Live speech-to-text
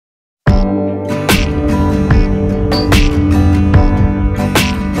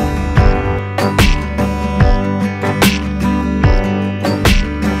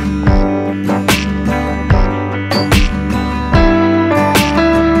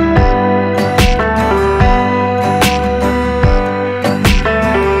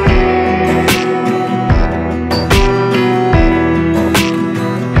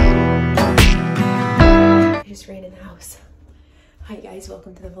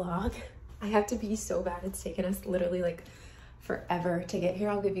vlog. I have to pee so bad. It's taken us literally like forever to get here.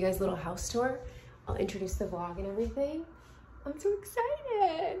 I'll give you guys a little house tour. I'll introduce the vlog and everything. I'm so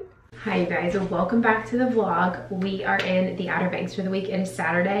excited. Hi you guys, and welcome back to the vlog. We are in the Outer Banks for the week. It is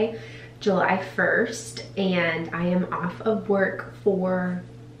Saturday, July 1st, and I am off of work for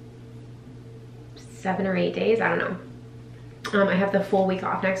 7 or 8 days, I don't know. I have the full week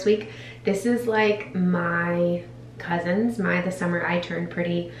off next week. This is like my cousins, the summer I turned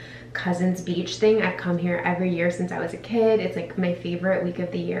pretty cousins beach thing. I've come here every year since I was a kid. It's like my favorite week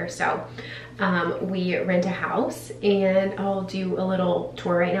of the year. So we rent a house, and I'll do a little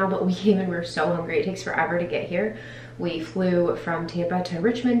tour right now, but we came and we're so hungry. It takes forever to get here. We flew from Tampa to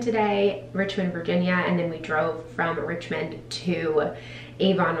Richmond today, Richmond, Virginia, and then we drove from Richmond to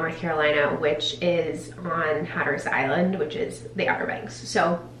Avon, North Carolina, which is on Hatteras Island, which is the Outer Banks.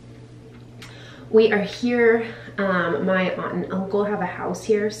 So we are here. My aunt and uncle have a house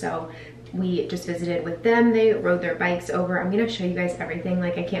here, so we just visited with them. They rode their bikes over. I'm gonna show you guys everything.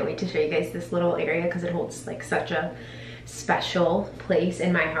 Like, I can't wait to show you guys this little area because it holds like such a special place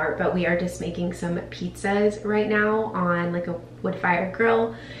in my heart. But we are just making some pizzas right now on like a wood fire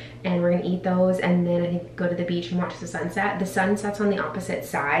grill, and we're gonna eat those and then I think go to the beach and watch the sunset. The sun sets on the opposite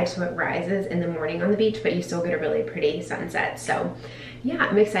side, so it rises in the morning on the beach, but you still get a really pretty sunset. So yeah,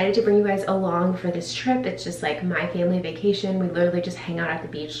 I'm excited to bring you guys along for this trip. It's just like my family vacation. We literally just hang out at the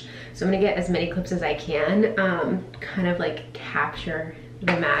beach. So I'm gonna get as many clips as I can, kind of like capture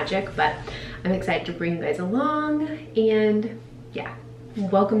the magic, but I'm excited to bring you guys along, and yeah,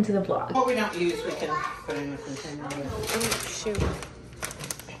 welcome to the vlog. What we don't use, we can put in the container. Oh, shoot.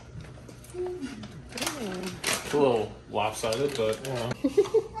 It's a little lopsided, but you know.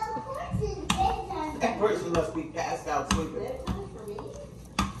 That person must be passed out sleeping.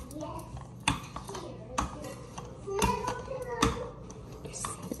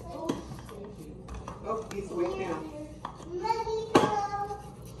 Oh, he's awake now.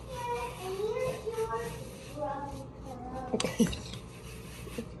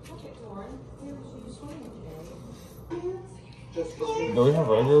 Do we have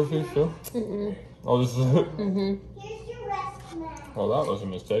regular fish too? Mm-mm. Oh, this is it? Mm-hmm. Oh, that was a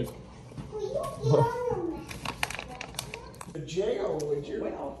mistake. The jail, would you?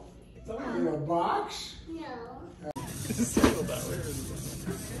 Well, In a box?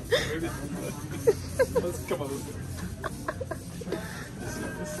 Let's come on.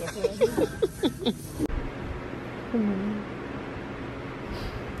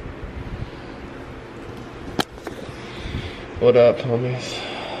 What up, homies?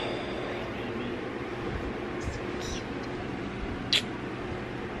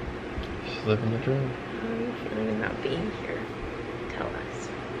 Just living the dream. How are you feeling about being here? Tell us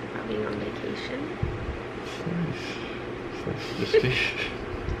about being on vacation. It's nice. Just be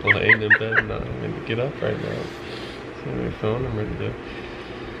laying in bed and not having to get up right now. See my phone, I'm ready to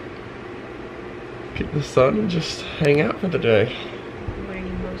get in the sun and just hang out for the day. What are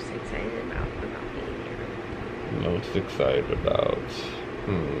you most excited about being here? Most excited about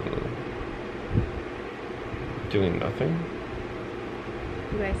doing nothing.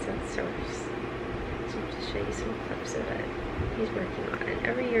 You guys said source. So I'll just show you some clips of it. He's working on it.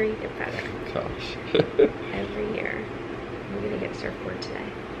 Every year you get better. Gosh. Every year. We're gonna get a surfboard today.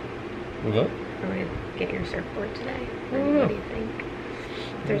 What? We're gonna get your surfboard today. Oh. What do you think?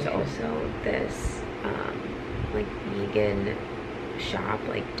 There's also this like vegan shop,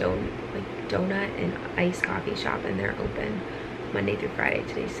 like donut and iced coffee shop, and they're open Monday through Friday.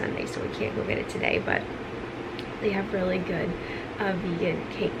 Today's Sunday, so we can't go get it today, but they have really good vegan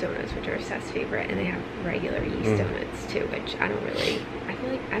cake donuts, which are Seth's favorite, and they have regular yeast donuts too, which I don't really, I feel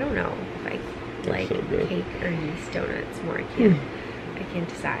like, I don't know if I like so cake or yeast donuts more. I can't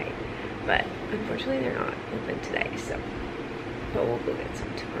decide, but unfortunately they're not open today, so, but we'll go get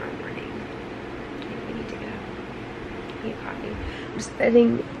some tomorrow morning. We need to get up, get coffee. I'm just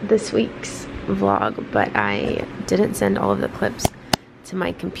editing this week's vlog, but I didn't send all of the clips to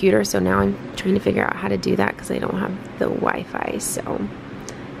my computer, so now I'm trying to figure out how to do that because I don't have the Wi-Fi, so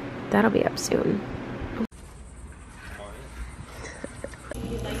that'll be up soon.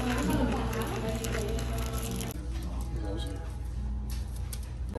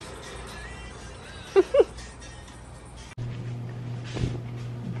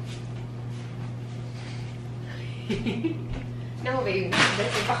 No, baby,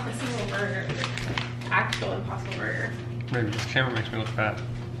 this is Impossible Burger. Actual Impossible Burger. Maybe this camera makes me look fat.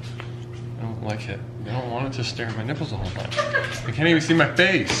 I don't like it. I don't want it to stare at my nipples the whole time. I can't even see my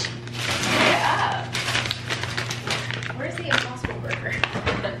face. Yeah. Where's the Impossible Burger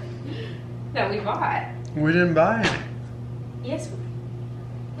that we bought? We didn't buy it. Yes.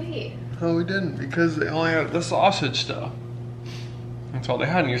 Wait. No, we didn't because they only had the sausage stuff. That's all they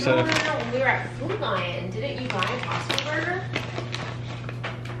had, and you said No, it. we were at Food Lion. Didn't you buy a Costco burger?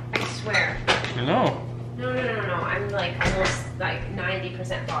 I swear. No. No. I'm like almost like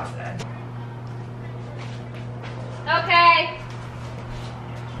 90% positive. Okay.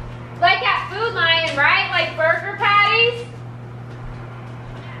 Like at Food Lion, right? Like burger patties?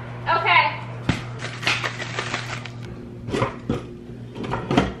 Okay.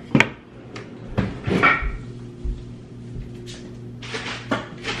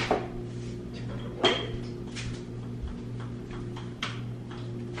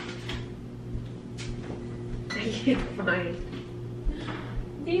 I can't find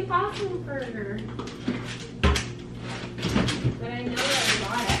the Impossible Burger. But I know that I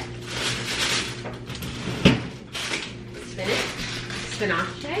bought it. Spinach?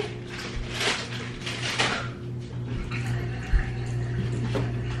 Spinache?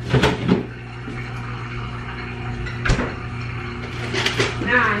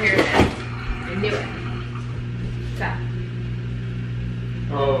 Ah, here it is. I knew it. So.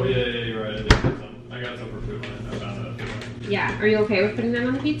 Oh, yeah, you're right. I did get some. I got some for Food Lion. I found that at Food Lion. Yeah, are you okay with putting that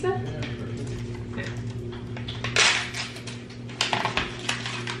on the pizza? Yeah, sure. Okay.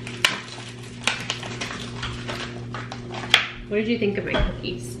 What did you think of my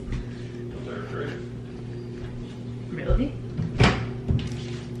cookies? They're great. Really?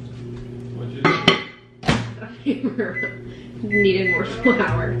 What'd you do? Needed more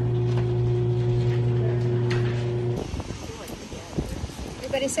flour.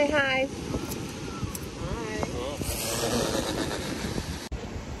 Everybody say hi.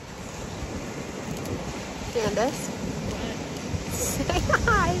 Candace. Say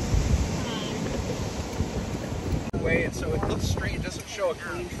hi. Way and so it looks straight. It doesn't show a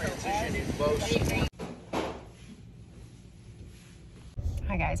clean transition in motion.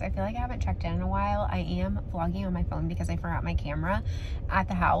 Hi guys, I feel like I haven't checked in a while. I am vlogging on my phone because I forgot my camera at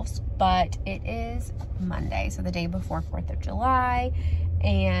the house, but it is Monday, so the day before 4th of July,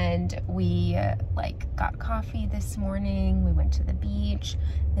 and we like got coffee this morning. We went to the beach,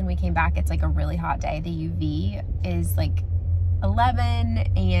 then we came back. It's like a really hot day. The UV is like 11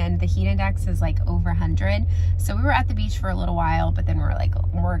 and the heat index is like over 100. So we were at the beach for a little while, but then we're like,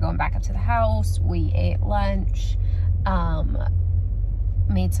 we're going back up to the house. We ate lunch,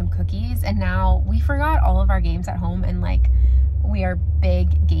 made some cookies, and now we forgot all of our games at home, and like we are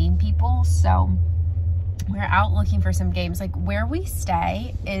big game people, so we're out looking for some games. Like where we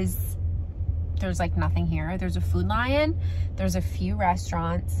stay is, there's like nothing here. There's a Food Lion, there's a few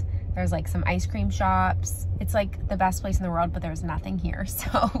restaurants, there's like some ice cream shops. It's like the best place in the world, but there's nothing here.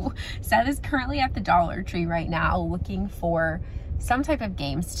 So Seth is currently at the Dollar Tree right now looking for some type of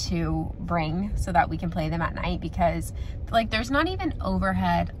games to bring so that we can play them at night, because like there's not even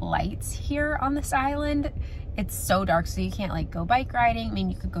overhead lights here on this island. It's so dark, so you can't like go bike riding. I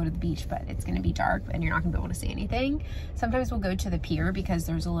mean, you could go to the beach, but it's gonna be dark and you're not gonna be able to see anything. Sometimes we'll go to the pier because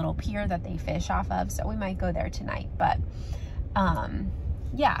there's a little pier that they fish off of, so we might go there tonight. But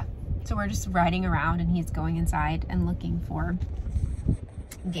yeah, so we're just riding around and he's going inside and looking for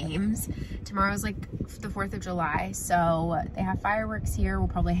games. Tomorrow's like the 4th of July, so they have fireworks here. We'll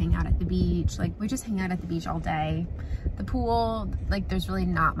probably hang out at the beach. Like we just hang out at the beach all day. The pool, like there's really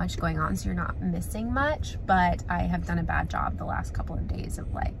not much going on, so you're not missing much, but I have done a bad job the last couple of days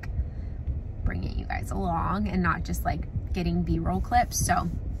of like bringing you guys along and not just like getting B-roll clips. So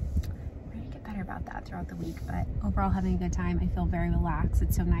we're gonna get better about that throughout the week, but overall having a good time. I feel very relaxed.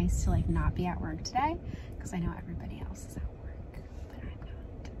 It's so nice to like not be at work today, because I know everybody else is at work, but I'm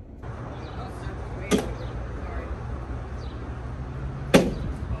not.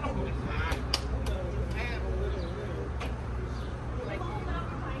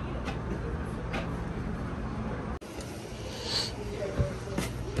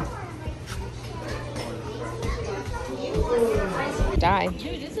 Die. I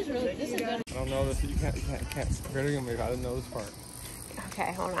don't know this. You can't. Really gonna make. I didn't know this part.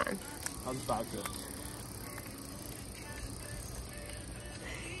 Okay, hold on. I'll just box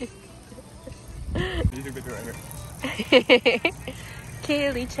it. You do picture right here.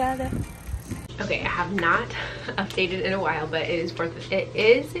 Kill each other. Okay, I have not updated in a while, but it is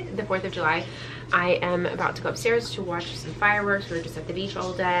the 4th of July. I am about to go upstairs to watch some fireworks. We were just at the beach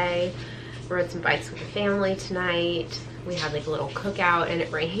all day. We rode some bikes with the family tonight. We had like a little cookout and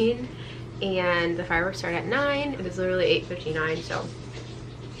it rained, and the fireworks started at 9. It was literally 8:59, so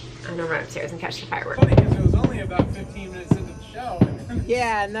I'm gonna run upstairs and catch the fireworks. Funny because it was only about 15 minutes into the show. And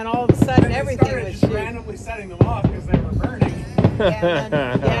Yeah, and then all of a sudden they everything started was just shooting. randomly setting them off because they were burning.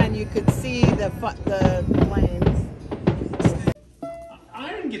 And you could see the flames.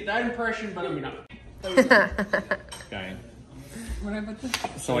 I didn't get that impression, but I mean, Guy.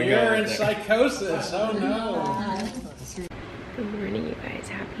 so you're in psychosis. Oh no. Good morning, you guys.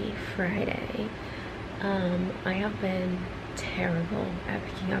 Happy Friday. I have been terrible at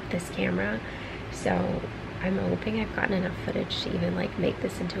picking up this camera, so I'm hoping I've gotten enough footage to even like make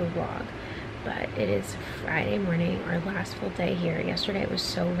this into a vlog. But it is Friday morning, our last full day here. Yesterday it was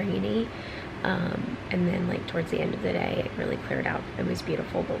so rainy, and then like towards the end of the day it really cleared out. It was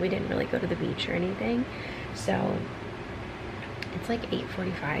beautiful, but we didn't really go to the beach or anything. So it's like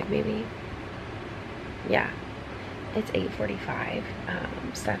 8:45 maybe. Yeah, it's 8:45.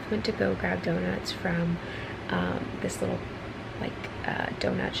 Seth went to go grab donuts from this little like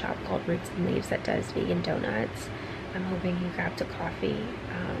donut shop called Roots and Leaves that does vegan donuts. I'm hoping he grabbed a coffee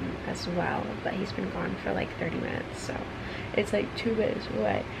as well, but he's been gone for like 30 minutes, so it's like 2 minutes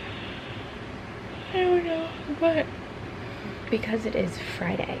away. I don't know, but because it is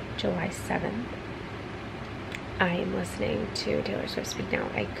Friday, July 7th, I am listening to Taylor Swift Speak Now.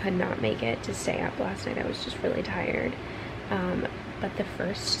 I could not make it to stay up last night. I was just really tired. But the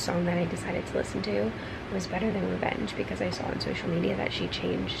first song that I decided to listen to was Better Than Revenge, because I saw on social media that she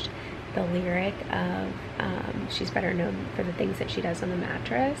changed the lyric of she's better known for the things that she does on the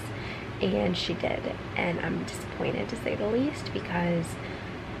mattress, and she did, and I'm disappointed to say the least because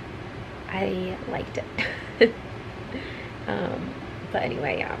I liked it. But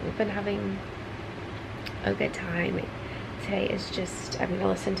anyway, yeah, we've been having a good time. Today is just, I'm gonna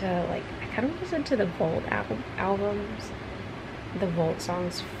listen to like, I kind of listen to the Volt albums, the Volt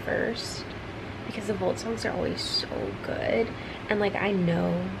songs first, because the Volt songs are always so good. And like, I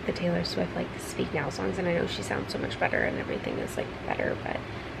know the Taylor Swift like Speak Now songs, and I know she sounds so much better and everything is like better, but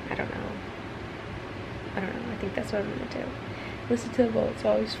I don't know. I think that's what I'm gonna do. Listen to the Volt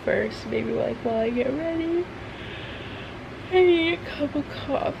songs first, maybe like while I get ready. I need a cup of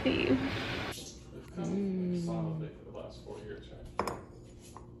coffee. Solid for the last 4 years, right?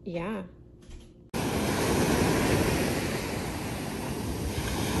 Yeah.